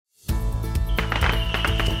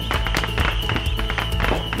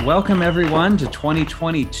Welcome, everyone, to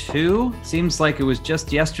 2022. Seems like it was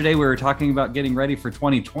just yesterday we were talking about getting ready for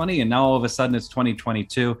 2020, and now all of a sudden it's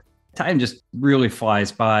 2022. Time just really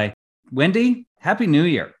flies by. Wendy, Happy New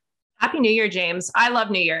Year. Happy New Year, James. I love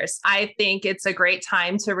New Year's. I think it's a great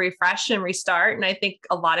time to refresh and restart. And I think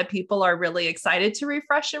a lot of people are really excited to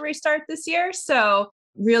refresh and restart this year. So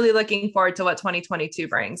really looking forward to what 2022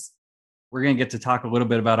 brings. We're going to get to talk a little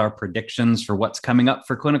bit about our predictions for what's coming up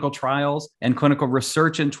for clinical trials and clinical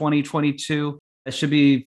research in 2022. It should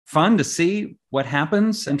be fun to see what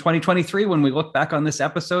happens in 2023 when we look back on this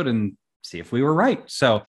episode and see if we were right.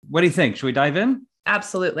 So what do you think? Should we dive in?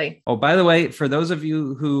 Absolutely. Oh, by the way, for those of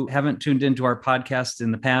you who haven't tuned into our podcast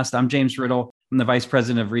in the past, I'm James Riddle. I'm the Vice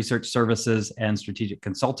President of Research Services and Strategic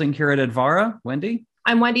Consulting here at Advarra. Wendy?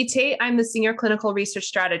 I'm Wendy Tate. I'm the Senior Clinical Research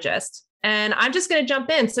Strategist. And I'm just going to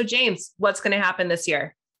jump in. So, James, what's going to happen this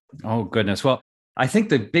year? Oh, goodness. Well, I think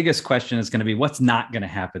the biggest question is going to be what's not going to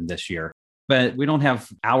happen this year. But we don't have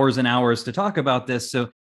hours and hours to talk about this.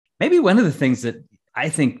 So maybe one of the things that I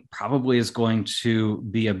think probably is going to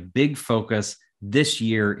be a big focus this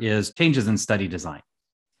year is changes in study design.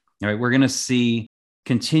 All right, we're going to see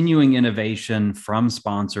continuing innovation from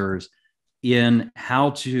sponsors in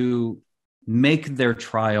how to make their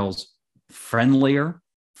trials friendlier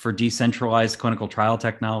for decentralized clinical trial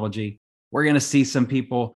technology. We're going to see some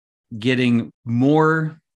people getting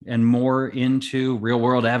more and more into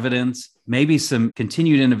real-world evidence, maybe some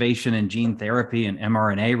continued innovation in gene therapy and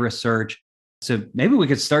mRNA research. So maybe we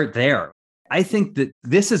could start there. I think that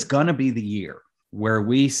this is going to be the year where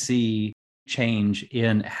we see change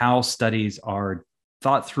in how studies are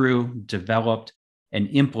thought through, developed, and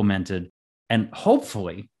implemented. And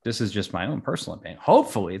hopefully, this is just my own personal opinion,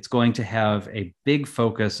 hopefully it's going to have a big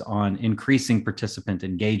focus on increasing participant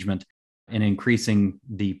engagement and increasing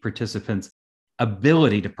the participants'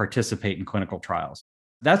 ability to participate in clinical trials.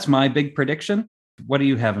 That's my big prediction. What do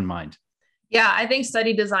you have in mind? Yeah, I think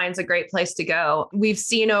study design is a great place to go. We've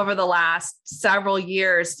seen over the last several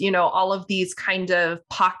years, all of these kind of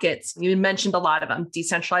pockets. You mentioned a lot of them.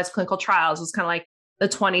 Decentralized clinical trials was kind of like the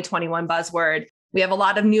 2021 buzzword. We have a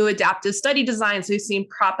lot of new adaptive study designs we've seen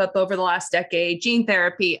crop up over the last decade, gene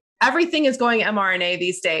therapy. Everything is going mRNA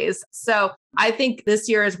these days. So I think this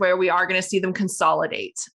year is where we are going to see them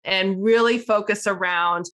consolidate and really focus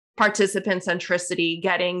around participant centricity,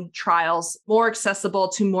 getting trials more accessible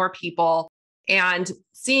to more people, and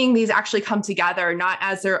seeing these actually come together, not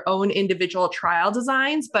as their own individual trial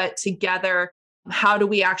designs, but together, how do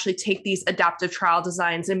we actually take these adaptive trial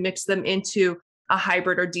designs and mix them into a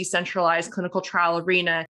hybrid or decentralized clinical trial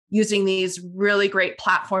arena using these really great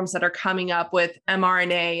platforms that are coming up with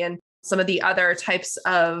mRNA and some of the other types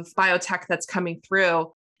of biotech that's coming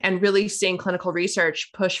through, and really seeing clinical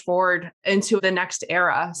research push forward into the next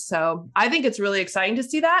era. So I think it's really exciting to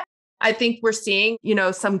see that. I think we're seeing,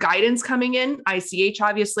 some guidance coming in. ICH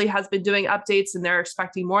obviously has been doing updates and they're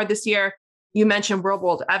expecting more this year. You mentioned real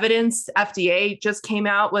world evidence. FDA just came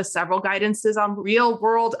out with several guidances on real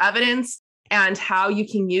world evidence and how you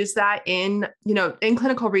can use that in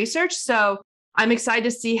clinical research. So I'm excited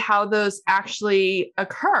to see how those actually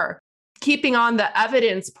occur. Keeping on the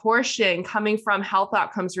evidence portion coming from health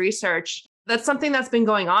outcomes research, that's something that's been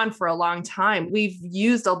going on for a long time. We've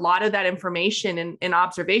used a lot of that information in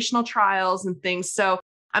observational trials and things. So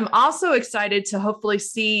I'm also excited to hopefully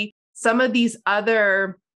see some of these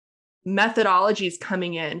other methodologies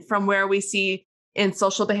coming in from where we see in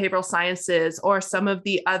social behavioral sciences or some of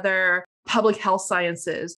the other public health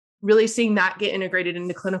sciences, really seeing that get integrated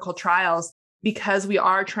into clinical trials, because we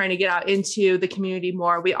are trying to get out into the community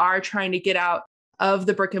more. We are trying to get out of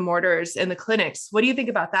the brick and mortars and the clinics. What do you think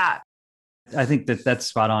about that? I think that that's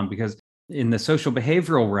spot on, because in the social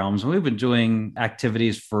behavioral realms, we've been doing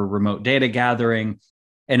activities for remote data gathering.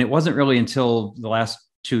 And it wasn't really until the last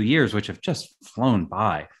 2 years, which have just flown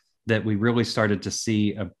by, that we really started to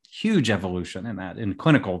see a huge evolution in that in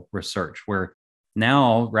clinical research, where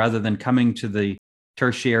now, rather than coming to the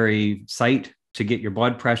tertiary site to get your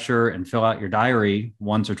blood pressure and fill out your diary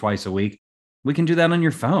once or twice a week, we can do that on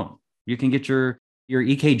your phone. You can get your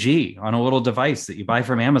EKG on a little device that you buy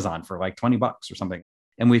from Amazon for like $20 or something.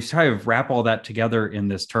 And we've tried to wrap all that together in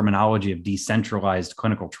this terminology of decentralized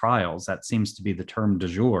clinical trials. That seems to be the term du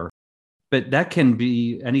jour. But that can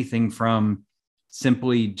be anything from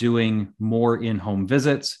simply doing more in-home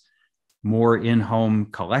visits, more in-home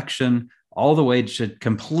collection, all the way to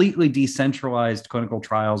completely decentralized clinical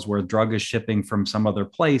trials where drug is shipping from some other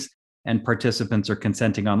place and participants are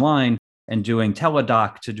consenting online and doing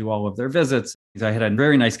teledoc to do all of their visits. I had a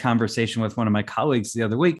very nice conversation with one of my colleagues the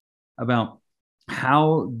other week about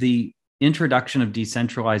how the introduction of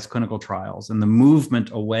decentralized clinical trials and the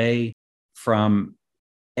movement away from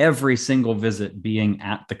every single visit being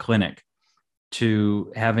at the clinic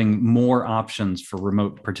to having more options for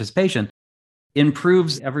remote participation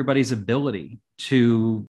improves everybody's ability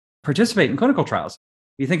to participate in clinical trials.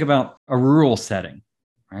 You think about a rural setting,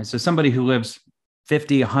 right? So somebody who lives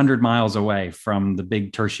 50, 100 miles away from the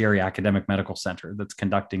big tertiary academic medical center that's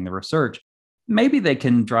conducting the research, maybe they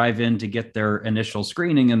can drive in to get their initial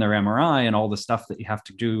screening and their MRI and all the stuff that you have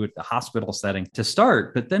to do at the hospital setting to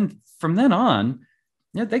start. But then from then on,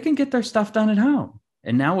 they can get their stuff done at home.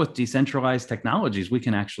 And now with decentralized technologies, we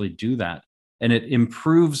can actually do that. And it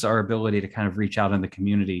improves our ability to kind of reach out in the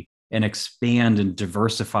community and expand and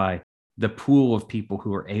diversify the pool of people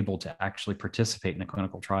who are able to actually participate in a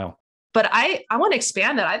clinical trial. But I want to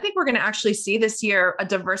expand that. I think we're going to actually see this year a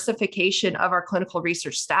diversification of our clinical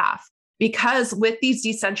research staff, because with these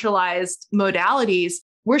decentralized modalities,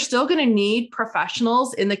 we're still going to need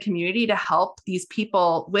professionals in the community to help these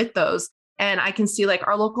people with those. And I can see like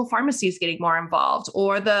our local pharmacies getting more involved,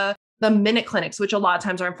 or the minute clinics, which a lot of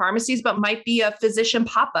times are in pharmacies, but might be a physician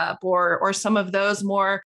pop-up, or some of those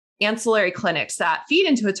more ancillary clinics that feed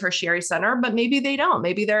into a tertiary center, but maybe they don't.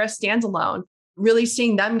 Maybe they're a standalone. Really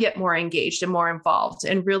seeing them get more engaged and more involved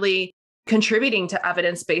and really contributing to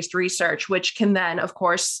evidence-based research, which can then, of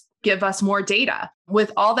course, give us more data.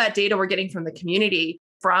 With all that data we're getting from the community,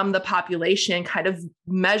 from the population, kind of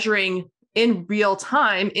measuring in real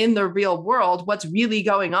time, in the real world, what's really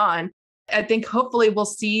going on. I think hopefully we'll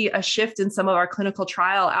see a shift in some of our clinical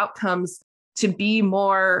trial outcomes to be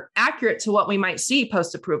more accurate to what we might see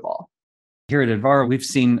post-approval. Here at Advarra, we've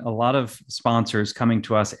seen a lot of sponsors coming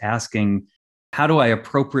to us asking, how do I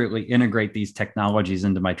appropriately integrate these technologies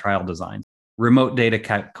into my trial design? Remote data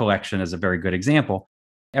collection is a very good example.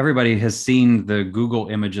 Everybody has seen the Google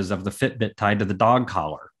images of the Fitbit tied to the dog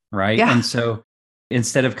collar, right? Yeah. And so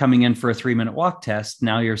instead of coming in for a 3-minute walk test,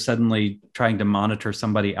 now you're suddenly trying to monitor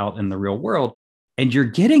somebody out in the real world, and you're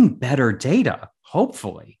getting better data,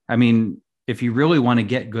 hopefully. I mean, if you really want to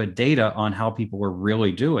get good data on how people are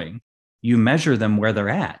really doing, you measure them where they're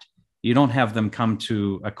at. You don't have them come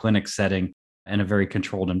to a clinic setting in a very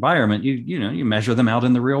controlled environment. You measure them out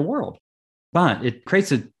in the real world. But it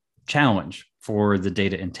creates a challenge for the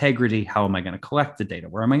data integrity. How am I going to collect the data?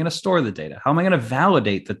 Where am I going to store the data? How am I going to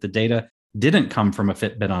validate that the data didn't come from a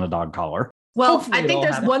Fitbit on a dog collar? Well, hopefully I think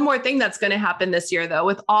there's one more thing that's going to happen this year, though,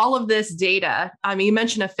 with all of this data. I mean, you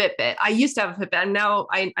mentioned a Fitbit. I used to have a Fitbit.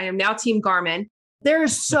 I am now Team Garmin.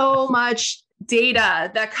 There's so much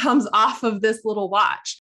data that comes off of this little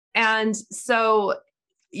watch. And so,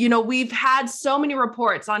 we've had so many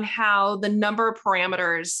reports on how the number of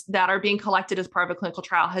parameters that are being collected as part of a clinical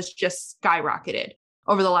trial has just skyrocketed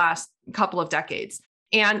over the last couple of decades.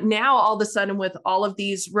 And now all of a sudden, with all of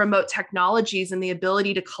these remote technologies and the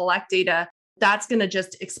ability to collect data, that's going to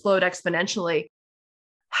just explode exponentially.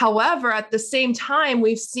 However, at the same time,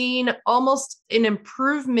 we've seen almost an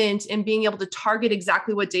improvement in being able to target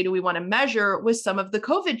exactly what data we want to measure with some of the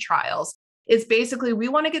COVID trials. It's basically, we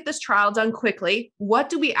want to get this trial done quickly. What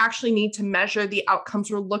do we actually need to measure the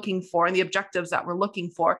outcomes we're looking for and the objectives that we're looking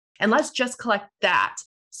for? And let's just collect that.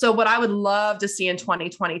 So what I would love to see in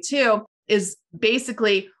 2022 is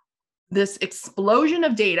basically this explosion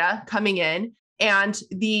of data coming in and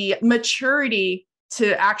the maturity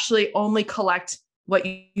to actually only collect what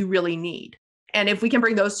you really need. And if we can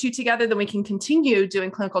bring those two together, then we can continue doing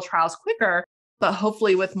clinical trials quicker, but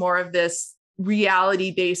hopefully with more of this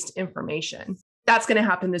reality-based information. That's going to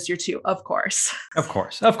happen this year too, of course. Of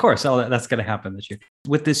course. All that's going to happen this year.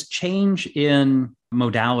 With this change in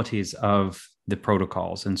modalities of the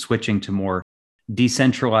protocols and switching to more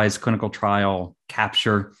decentralized clinical trial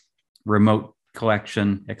capture, remote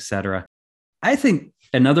collection, et cetera, I think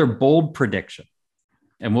another bold prediction,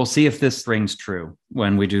 and we'll see if this rings true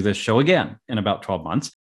when we do this show again in about 12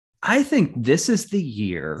 months. I think this is the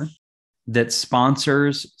year that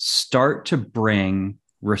sponsors start to bring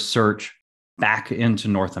research back into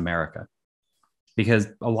North America, because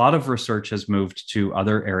a lot of research has moved to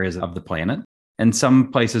other areas of the planet, and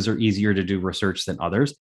some places are easier to do research than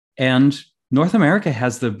others. And North America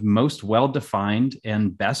has the most well-defined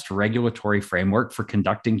and best regulatory framework for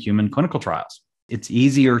conducting human clinical trials. It's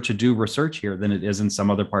easier to do research here than it is in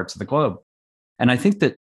some other parts of the globe. And I think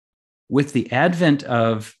that with the advent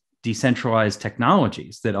of decentralized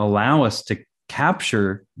technologies that allow us to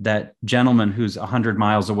capture that gentleman who's 100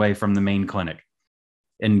 miles away from the main clinic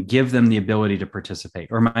and give them the ability to participate,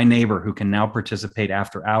 or my neighbor who can now participate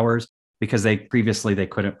after hours because previously they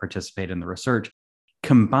couldn't participate in the research,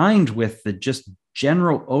 combined with the just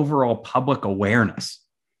general overall public awareness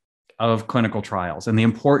of clinical trials and the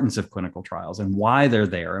importance of clinical trials and why they're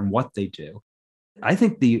there and what they do. I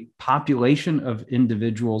think the population of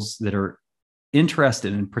individuals that are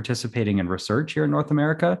interested in participating in research here in North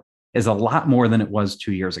America is a lot more than it was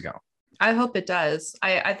 2 years ago. I hope it does.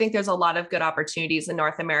 I think there's a lot of good opportunities in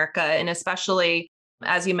North America, and especially,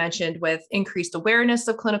 as you mentioned, with increased awareness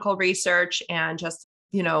of clinical research and just,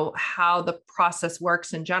 how the process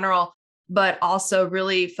works in general, but also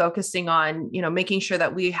really focusing on, making sure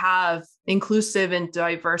that we have inclusive and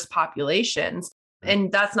diverse populations.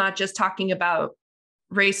 And that's not just talking about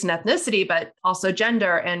race and ethnicity, but also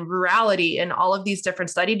gender and rurality and all of these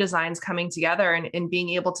different study designs coming together and being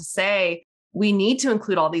able to say, we need to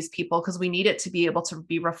include all these people because we need it to be able to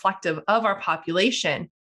be reflective of our population.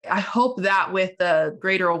 I hope that with the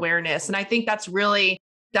greater awareness, and I think that's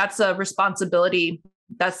a responsibility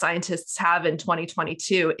that scientists have in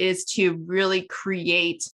 2022, is to really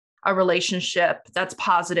create a relationship that's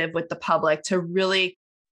positive with the public, to really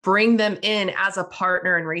bring them in as a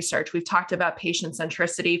partner in research. We've talked about patient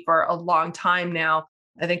centricity for a long time now.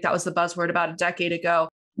 I think that was the buzzword about a decade ago,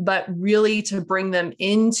 but really to bring them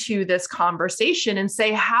into this conversation and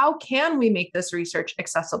say, how can we make this research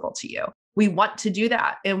accessible to you? We want to do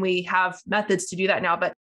that, and we have methods to do that now,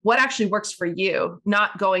 but what actually works for you,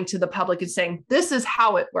 not going to the public and saying, this is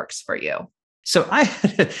how it works for you. So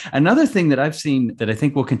another thing that I've seen that I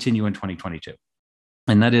think will continue in 2022,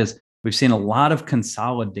 and that is we've seen a lot of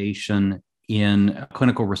consolidation in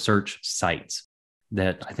clinical research sites.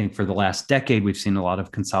 That I think for the last decade, we've seen a lot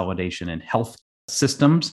of consolidation in health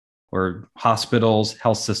systems, or hospitals,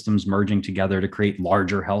 health systems merging together to create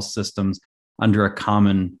larger health systems under a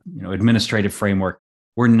common, administrative framework.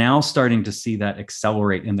 We're now starting to see that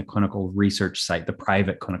accelerate in the clinical research site, the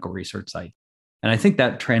private clinical research site. And I think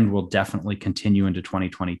that trend will definitely continue into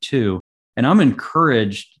 2022. And I'm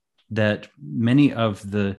encouraged that many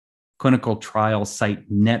of the clinical trial site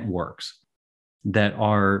networks that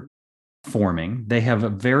are forming, they have a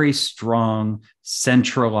very strong,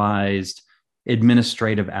 centralized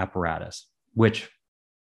administrative apparatus, which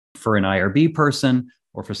for an IRB person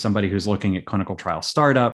or for somebody who's looking at clinical trial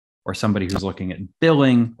startup or somebody who's looking at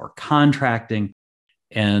billing or contracting,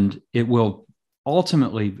 and it will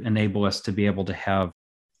ultimately enable us to be able to have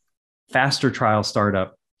faster trial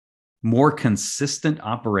startup, more consistent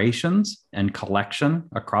operations and collection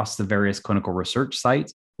across the various clinical research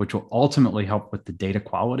sites, which will ultimately help with the data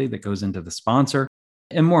quality that goes into the sponsor.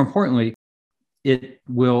 And more importantly, it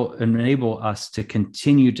will enable us to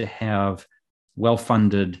continue to have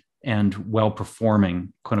well-funded and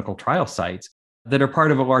well-performing clinical trial sites that are part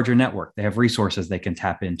of a larger network. They have resources they can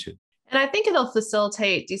tap into. And I think it'll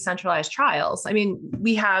facilitate decentralized trials. I mean,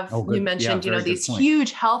 we have, you mentioned, these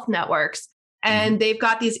huge health networks, and they've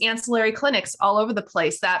got these ancillary clinics all over the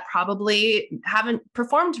place that probably haven't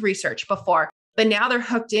performed research before, but now they're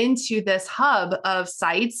hooked into this hub of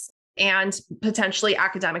sites and potentially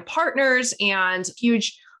academic partners and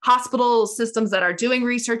huge hospital systems that are doing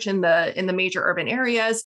research in the major urban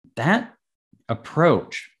areas. That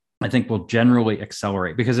approach, I think, will generally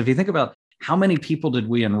accelerate, because if you think about how many people did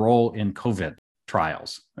we enroll in COVID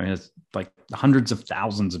trials? I mean, it's like hundreds of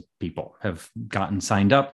thousands of people have gotten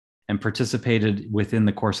signed up and participated within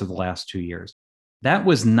the course of the last 2 years. That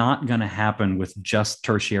was not going to happen with just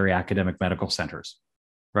tertiary academic medical centers,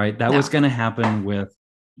 right? That was going to happen with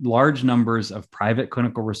large numbers of private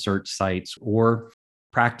clinical research sites or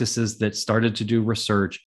practices that started to do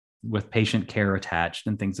research with patient care attached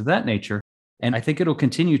and things of that nature. And I think it'll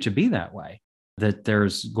continue to be that way, that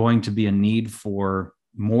there's going to be a need for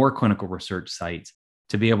more clinical research sites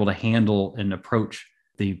to be able to handle and approach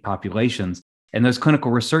the populations. And those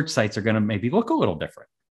clinical research sites are going to maybe look a little different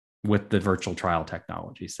with the virtual trial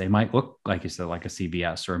technologies. They might look, like you said, like a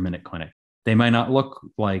CVS or a Minute Clinic. They might not look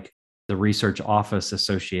like the research office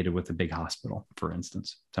associated with a big hospital, for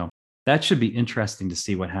instance. So that should be interesting to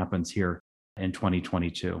see what happens here in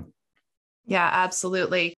 2022. Yeah,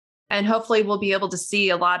 absolutely. And hopefully we'll be able to see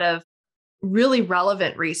a lot of really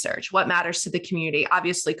relevant research, what matters to the community.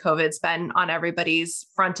 Obviously, COVID's been on everybody's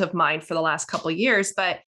front of mind for the last couple of years,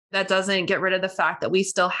 but that doesn't get rid of the fact that we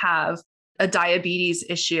still have a diabetes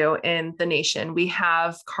issue in the nation. We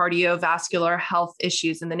have cardiovascular health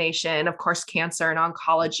issues in the nation, of course, cancer and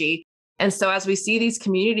oncology. And so as we see these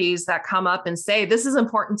communities that come up and say, this is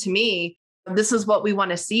important to me, this is what we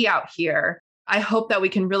want to see out here, I hope that we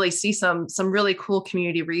can really see some really cool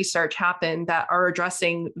community research happen that are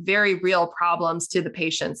addressing very real problems to the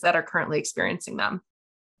patients that are currently experiencing them.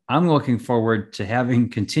 I'm looking forward to having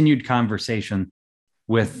continued conversation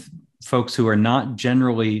with folks who are not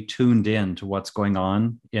generally tuned in to what's going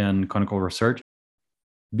on in clinical research,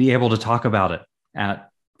 be able to talk about it at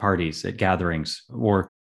parties, at gatherings, or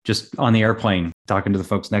just on the airplane talking to the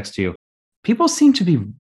folks next to you, people seem to be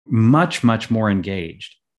much, much more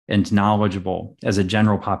engaged and knowledgeable as a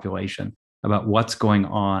general population about what's going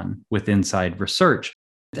on with inside research.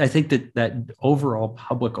 I think that overall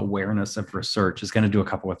public awareness of research is going to do a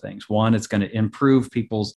couple of things. One, it's going to improve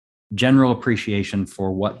people's general appreciation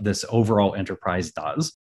for what this overall enterprise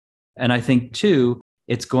does. And I think, two,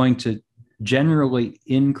 it's going to generally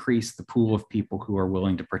increase the pool of people who are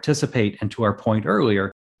willing to participate. And to our point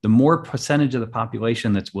earlier, the more percentage of the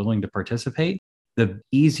population that's willing to participate, the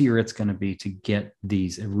easier it's going to be to get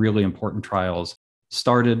these really important trials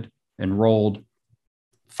started, enrolled,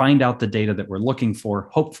 find out the data that we're looking for.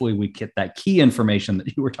 Hopefully we get that key information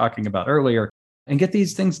that you were talking about earlier and get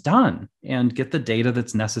these things done and get the data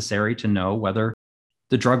that's necessary to know whether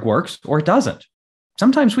the drug works or it doesn't.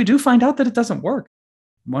 Sometimes we do find out that it doesn't work.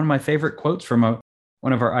 One of my favorite quotes from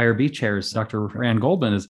one of our IRB chairs, Dr. Rand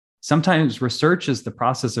Goldman, is sometimes research is the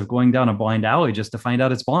process of going down a blind alley just to find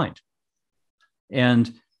out it's blind.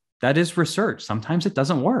 And that is research. Sometimes it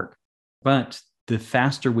doesn't work, but the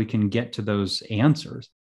faster we can get to those answers,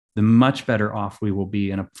 the much better off we will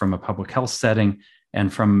be from a public health setting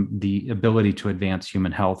and from the ability to advance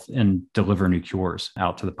human health and deliver new cures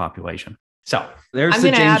out to the population. So there's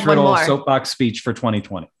the James Riddle soapbox speech for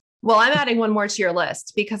 2020. Well, I'm adding one more to your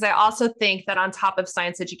list because I also think that on top of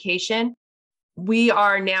science education, we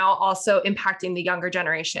are now also impacting the younger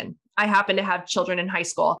generation. I happen to have children in high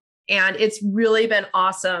school, and it's really been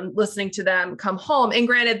awesome listening to them come home. And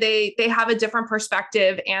granted, they have a different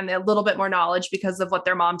perspective and a little bit more knowledge because of what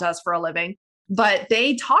their mom does for a living. But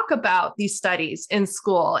they talk about these studies in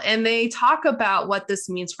school and they talk about what this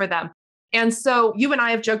means for them. And so you and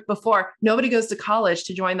I have joked before, nobody goes to college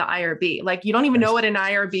to join the IRB. Like you don't even know what an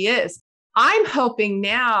IRB is. I'm hoping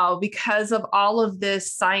now, because of all of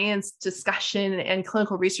this science discussion and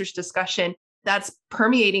clinical research discussion that's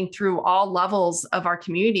permeating through all levels of our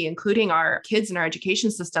community, including our kids and our education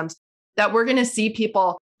systems, that we're going to see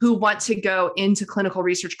people who want to go into clinical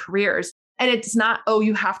research careers. And it's not, oh,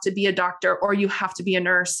 you have to be a doctor or you have to be a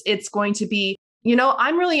nurse. It's going to be,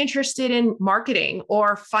 I'm really interested in marketing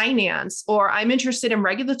or finance, or I'm interested in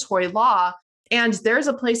regulatory law, and there's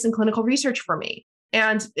a place in clinical research for me.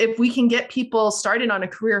 And if we can get people started on a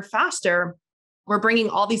career faster, we're bringing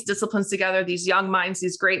all these disciplines together, these young minds,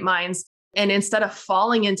 these great minds. And instead of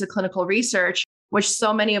falling into clinical research, which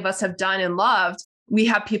so many of us have done and loved, we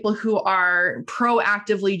have people who are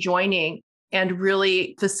proactively joining and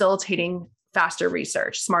really facilitating faster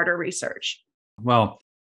research, smarter research. Well,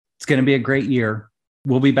 it's going to be a great year.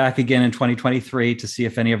 We'll be back again in 2023 to see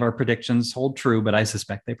if any of our predictions hold true, but I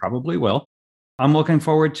suspect they probably will. I'm looking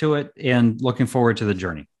forward to it and looking forward to the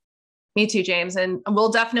journey. Me too, James. And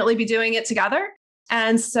we'll definitely be doing it together.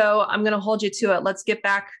 And so I'm going to hold you to it. Let's get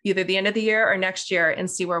back either the end of the year or next year and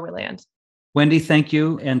see where we land. Wendy, thank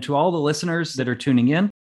you. And to all the listeners that are tuning in,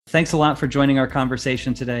 thanks a lot for joining our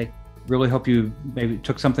conversation today. Really hope you maybe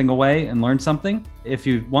took something away and learned something. If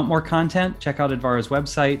you want more content, check out Advara's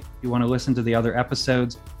website. If you want to listen to the other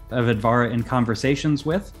episodes of Advara in Conversations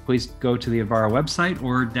with, please go to the Advara website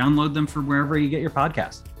or download them from wherever you get your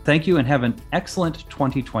podcast. Thank you and have an excellent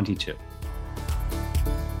 2022.